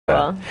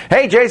Well.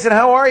 Hey, Jason,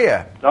 how are you?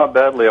 Not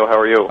bad, Leo. How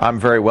are you? I'm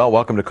very well.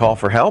 Welcome to Call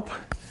for Help.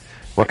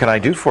 What can I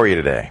do for you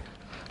today?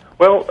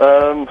 Well,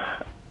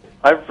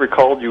 I've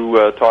recalled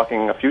you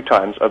talking a few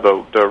times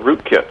about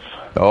Rootkits.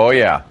 Oh,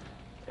 yeah.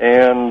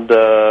 And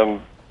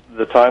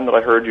the time that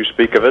I heard you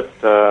speak of it,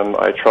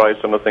 I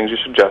tried some of the things you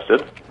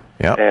suggested.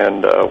 Yeah.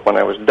 And when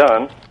I was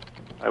done,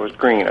 I was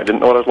green. I didn't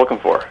know what I was looking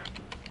for.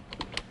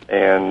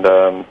 And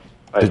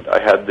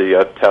I had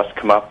the test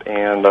come up,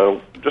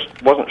 and just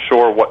wasn't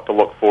sure what to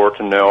look for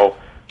to know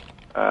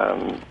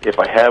if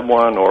I had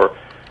one, or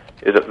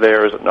is it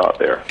there, is it not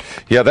there?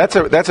 Yeah,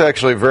 that's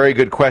actually a very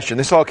good question.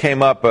 This all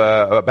came up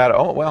about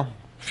a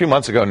few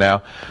months ago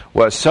now.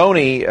 Was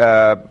Sony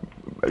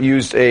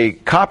used a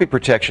copy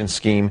protection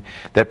scheme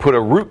that put a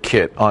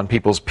rootkit on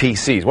people's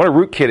PCs. What a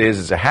rootkit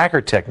is a hacker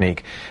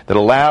technique that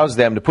allows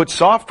them to put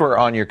software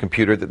on your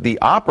computer that the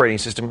operating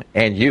system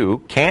and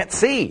you can't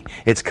see.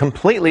 It's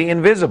completely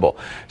invisible.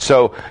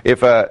 So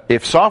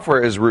if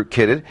software is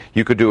rootkitted,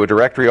 you could do a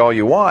directory all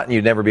you want and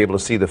you'd never be able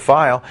to see the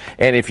file.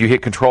 And if you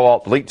hit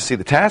Control-Alt-Delete to see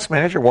the task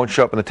manager, it won't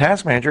show up in the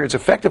task manager. It's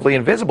effectively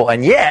invisible.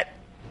 And yet,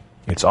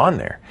 it's on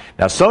there.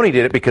 Now, Sony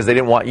did it because they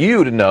didn't want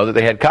you to know that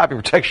they had copy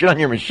protection on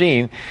your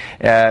machine.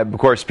 Of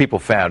course, people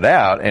found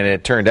out, and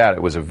it turned out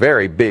it was a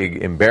very big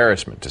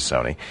embarrassment to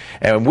Sony.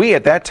 And we,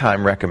 at that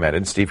time,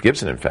 recommended, Steve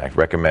Gibson, in fact,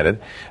 recommended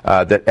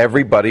that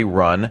everybody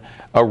run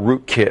a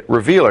rootkit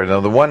revealer. Now,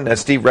 the one that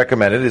Steve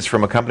recommended is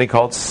from a company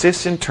called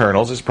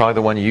SysInternals. It's probably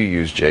the one you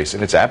use,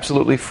 Jason. It's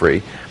absolutely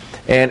free.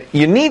 And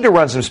you need to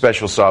run some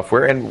special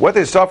software, and what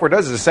this software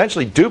does is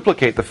essentially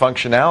duplicate the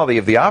functionality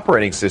of the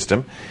operating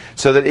system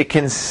so that it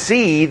can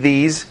see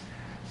these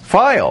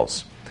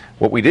files.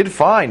 What we did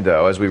find,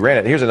 though, as we ran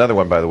it, here's another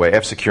one, by the way.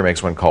 F-Secure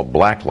makes one called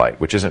Blacklight,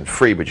 which isn't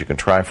free, but you can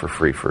try for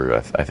free for,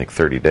 I think,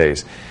 30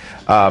 days.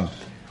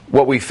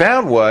 What we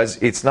found was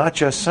it's not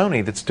just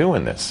Sony that's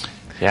doing this.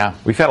 Yeah.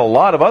 We found a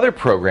lot of other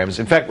programs.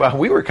 In fact,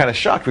 we were kind of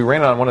shocked. We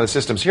ran it on one of the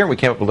systems here, and we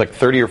came up with like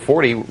 30 or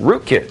 40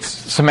 rootkits.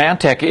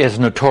 Symantec is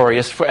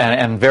notorious for,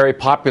 and very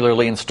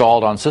popularly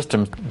installed on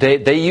systems.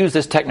 They use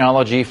this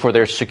technology for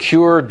their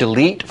secure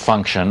delete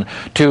function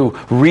to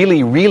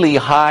really, really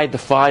hide the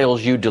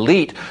files you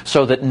delete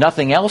so that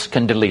nothing else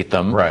can delete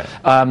them. Right.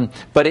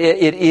 But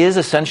it is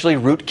essentially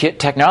rootkit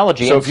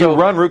technology. So if you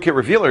run Rootkit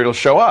Revealer, it'll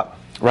show up.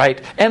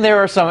 Right, and there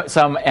are some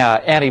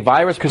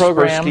antivirus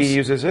programs. Kaspersky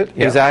uses it.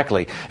 Yeah.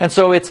 Exactly, and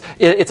so it's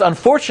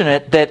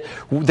unfortunate that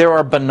there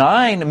are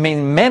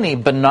many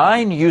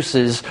benign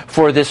uses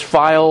for this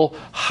file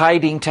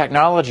hiding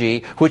technology,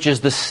 which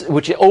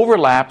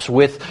overlaps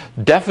with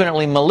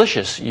definitely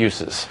malicious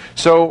uses.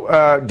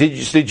 So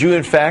did you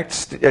in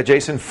fact,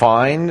 Jason,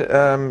 find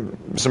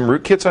some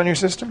rootkits on your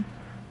system?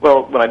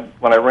 Well,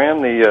 when I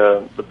ran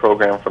the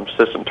program from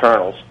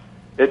SysInternals,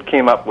 it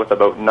came up with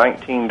about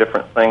 19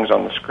 different things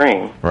on the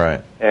screen. Right.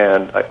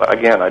 And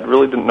I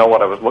really didn't know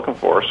what I was looking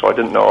for, so I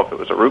didn't know if it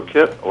was a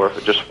rootkit or if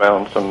it just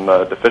found some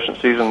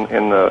deficiencies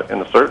in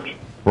the search.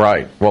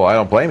 Right. Well, I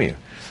don't blame you.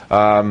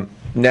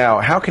 Now,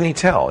 how can he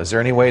tell? Is there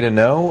any way to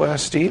know,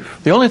 Steve?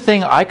 The only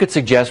thing I could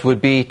suggest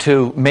would be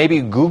to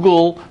maybe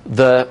Google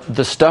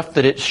the stuff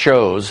that it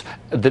shows,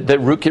 that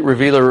Rootkit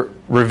Revealer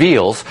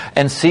reveals,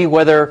 and see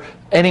whether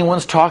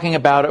anyone's talking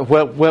about it,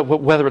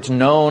 whether it's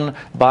known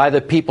by the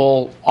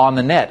people on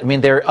the net. I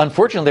mean,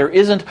 unfortunately, there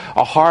isn't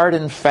a hard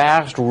and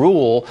fast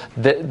rule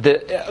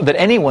that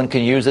anyone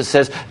can use that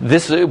says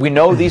we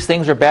know these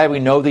things are bad, we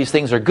know these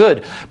things are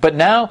good. But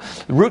now,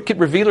 Rootkit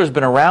Revealer has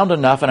been around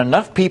enough, and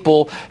enough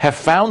people have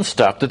found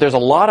stuff that there's a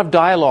lot of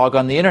dialogue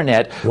on the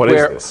internet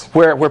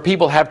where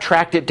people have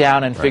tracked it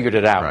down and figured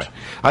it out. Right.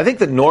 I think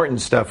the Norton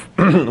stuff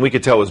we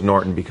could tell was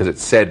Norton because it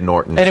said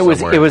Norton, and it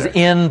was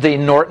in the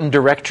Norton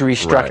directory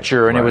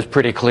structure. And it was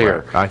pretty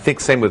clear. Right. I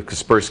think same with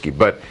Kaspersky,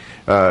 but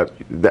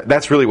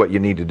that's really what you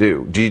need to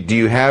do. Do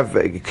you have?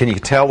 Can you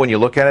tell when you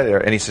look at it?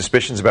 Are any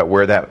suspicions about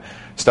where that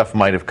stuff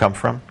might have come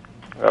from?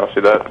 Well,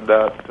 see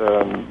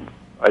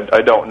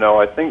I don't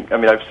know. I've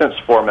since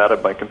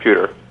formatted my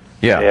computer.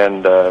 Yeah.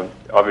 And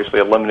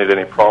obviously eliminated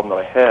any problem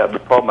that I had. The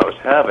problem I was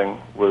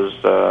having was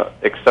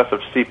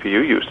excessive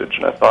CPU usage,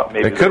 and I thought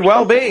maybe it could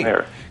well be.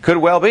 There. Could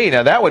well be.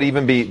 Now that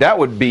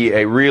would be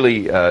a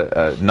really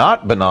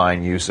not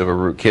benign use of a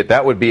rootkit.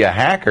 That would be a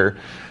hacker.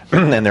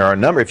 And there are a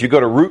number. If you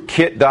go to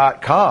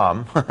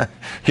rootkit.com,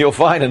 you'll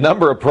find a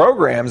number of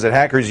programs that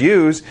hackers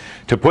use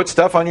to put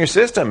stuff on your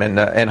system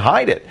and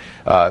hide it.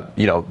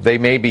 They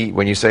may be,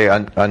 when you say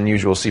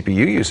unusual CPU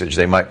usage,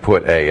 they might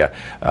put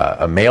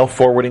a mail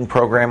forwarding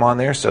program on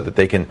there so that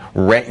they can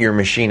rent your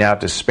machine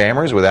out to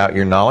spammers without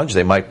your knowledge.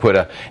 They might put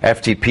a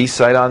FTP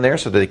site on there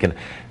so that they can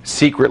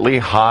secretly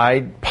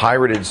hide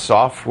pirated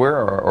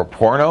software or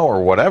porno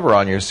or whatever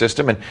on your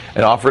system and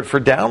offer it for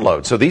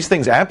download. So these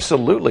things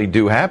absolutely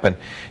do happen.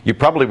 You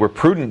probably were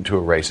prudent to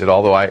erase it,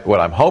 although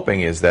what I'm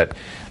hoping is that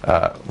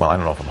well, I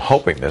don't know if I'm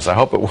hoping this. I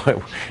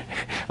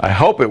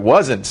hope it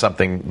wasn't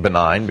something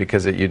benign,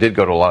 because you did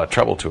go to a lot of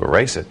trouble to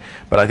erase it.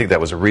 But I think that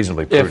was a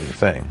reasonably prudent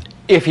thing.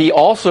 If he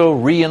also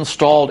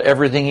reinstalled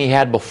everything he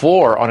had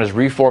before on his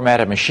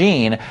reformatted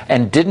machine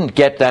and didn't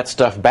get that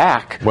stuff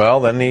back, well,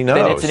 then he knows.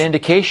 Then it's an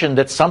indication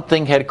that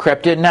something had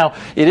crept in. Now,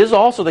 it is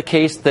also the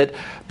case that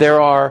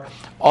there are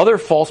other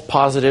false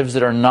positives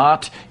that are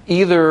not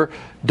either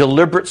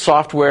deliberate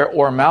software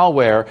or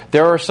malware.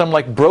 There are some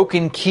like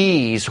broken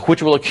keys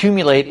which will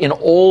accumulate in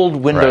old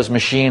Windows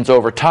machines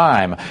over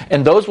time,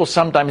 and those will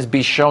sometimes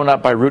be shown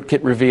up by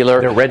Rootkit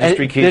Revealer. They're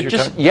registry keys.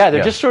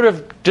 They're just sort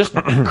of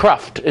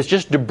cruft. It's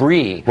just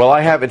debris. Well,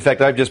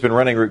 I've just been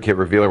running Rootkit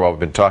Revealer while we've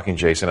been talking,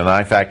 Jason, and I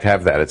in fact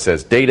have that. It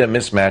says data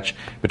mismatch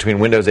between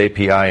Windows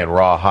API and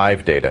raw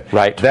Hive data.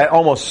 Right. That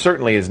almost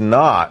certainly is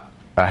not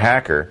a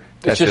hacker.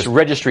 It's just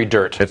registry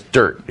dirt. It's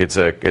dirt. It's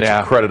a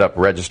crudded up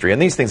registry.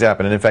 And these things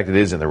happen, and in fact it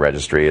is in the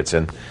registry. It's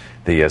in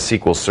the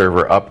SQL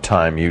Server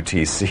uptime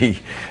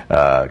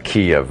UTC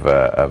key of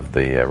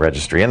the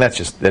registry. And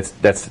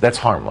that's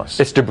harmless.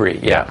 It's debris,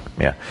 yeah.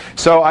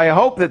 So I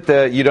hope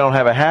that you don't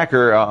have a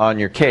hacker on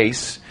your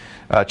case.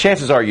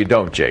 Chances are you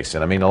don't,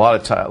 Jason. I mean, a lot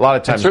of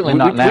times and certainly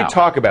not now. We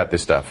talk about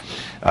this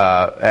stuff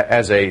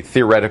as a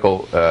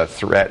theoretical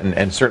threat,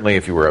 and certainly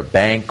if you were a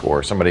bank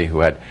or somebody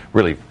who had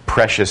really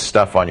precious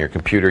stuff on your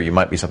computer, you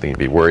might be something to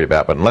be worried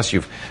about. But unless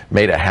you've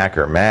made a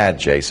hacker mad,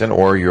 Jason,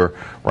 or you're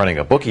running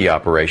a bookie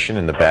operation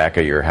in the back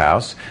of your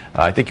house,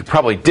 I think you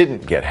probably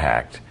didn't get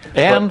hacked.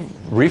 And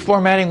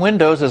reformatting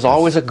Windows is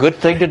always a good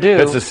thing to do.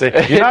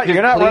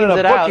 You're not running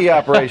a bookie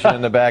operation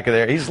in the back of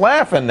there. He's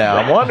laughing now.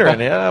 I'm wondering,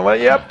 what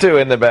are you up to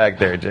in the back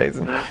there,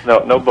 Jason?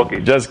 No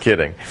bookie. Just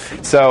kidding.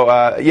 So,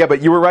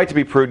 but you were right to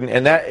be prudent.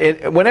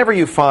 And whenever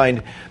you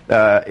find,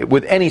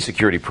 with any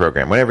security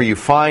program, whenever you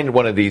find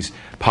one of these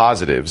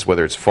positives,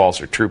 whether it's false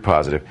or true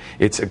positive,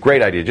 it's a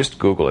great idea. Just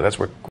Google it. That's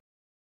where